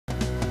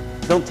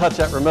Don't touch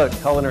that remote.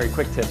 Culinary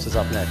Quick Tips is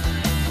up next.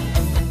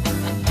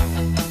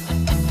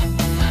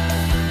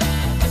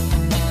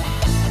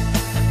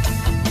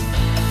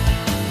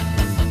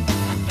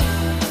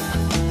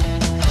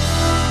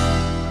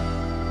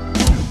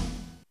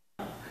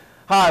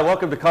 Hi,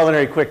 welcome to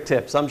Culinary Quick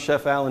Tips. I'm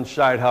Chef Alan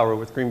Scheidhauer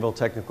with Greenville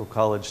Technical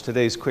College.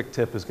 Today's quick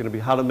tip is going to be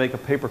how to make a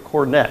paper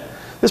cornet.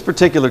 This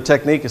particular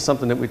technique is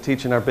something that we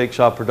teach in our bake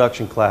shop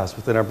production class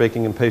within our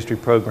baking and pastry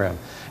program.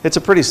 It's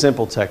a pretty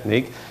simple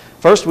technique.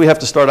 First, we have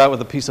to start out with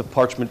a piece of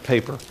parchment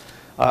paper.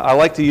 I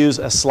like to use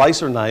a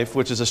slicer knife,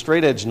 which is a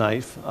straight edge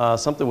knife,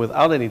 something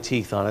without any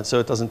teeth on it so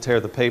it doesn't tear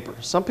the paper.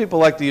 Some people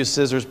like to use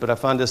scissors, but I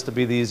find this to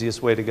be the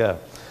easiest way to go.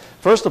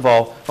 First of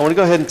all, I want to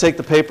go ahead and take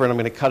the paper and I'm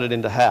going to cut it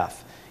into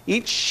half.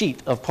 Each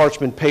sheet of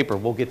parchment paper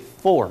will get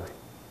 4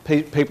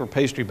 paper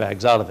pastry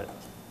bags out of it.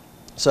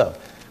 So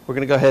we're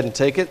going to go ahead and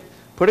take it,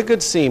 put a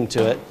good seam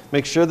to it,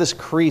 make sure this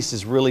crease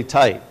is really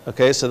tight,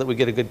 okay, so that we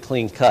get a good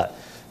clean cut.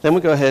 Then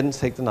we go ahead and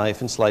take the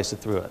knife and slice it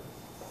through it.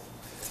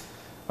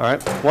 All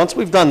right, once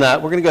we've done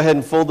that, we're going to go ahead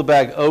and fold the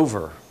bag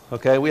over,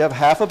 okay? We have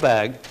half a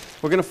bag.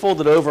 We're going to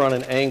fold it over on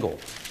an angle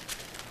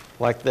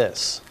like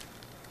this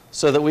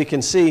so that we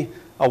can see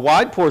a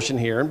wide portion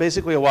here and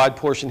basically a wide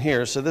portion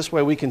here, so this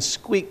way we can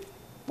squeak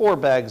 4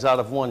 bags out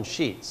of one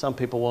sheet. Some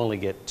people will only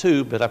get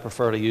 2, but I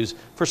prefer to use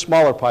for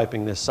smaller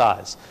piping this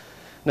size.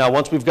 Now,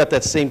 once we've got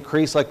that same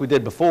crease like we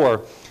did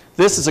before,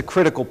 this is a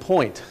critical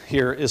point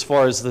here as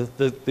far as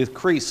the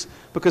crease,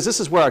 because this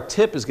is where our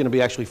tip is going to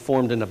be actually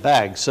formed in the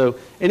bag. So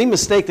any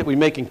mistake that we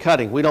make in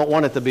cutting, we don't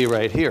want it to be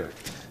right here.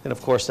 And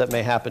of course, that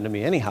may happen to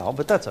me anyhow,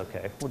 but that's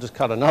okay. We'll just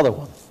cut another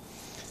one.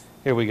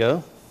 Here we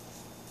go.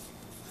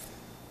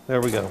 There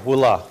we go.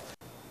 Voila.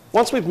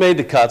 Once we've made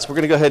the cuts, we're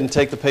going to go ahead and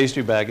take the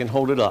pastry bag and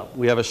hold it up.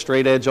 We have a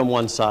straight edge on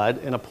one side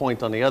and a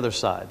point on the other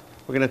side.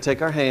 We're going to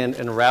take our hand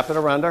and wrap it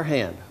around our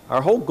hand.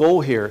 Our whole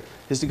goal here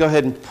is to go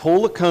ahead and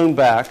pull the cone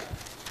back,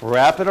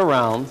 wrap it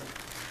around,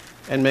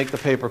 and make the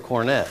paper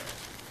cornet.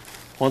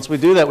 Once we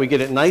do that, we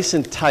get it nice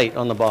and tight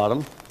on the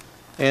bottom,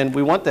 and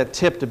we want that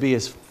tip to be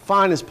as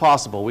fine as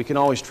possible. We can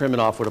always trim it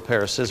off with a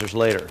pair of scissors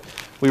later.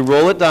 We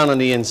roll it down on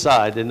the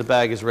inside, and the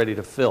bag is ready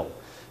to fill.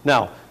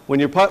 Now, when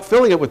you're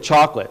filling it with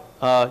chocolate,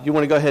 you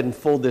want to go ahead and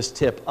fold this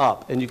tip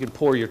up, and you can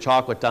pour your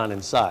chocolate down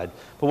inside.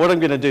 But what I'm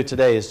going to do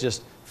today is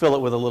just fill it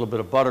with a little bit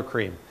of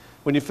buttercream.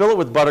 When you fill it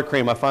with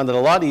buttercream, I find it a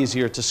lot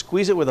easier to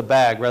squeeze it with a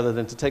bag rather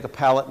than to take a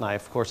palette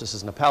knife. Of course, this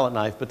isn't a palette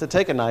knife, but to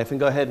take a knife and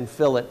go ahead and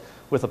fill it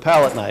with a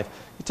palette knife.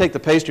 You take the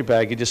pastry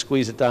bag, you just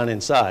squeeze it down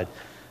inside.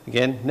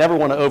 Again, never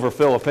want to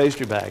overfill a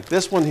pastry bag.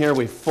 This one here,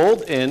 we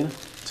fold in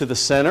to the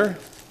center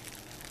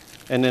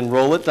and then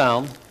roll it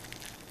down,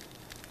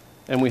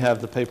 and we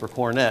have the paper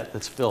cornet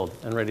that's filled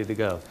and ready to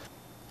go.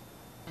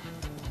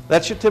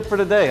 That's your tip for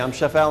today. I'm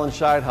Chef Alan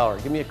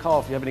Scheidhauer. Give me a call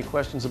if you have any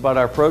questions about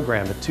our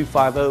program at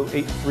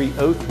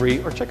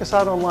 250-8303 or check us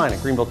out online at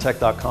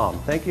greenvilletech.com.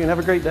 Thank you and have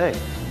a great day.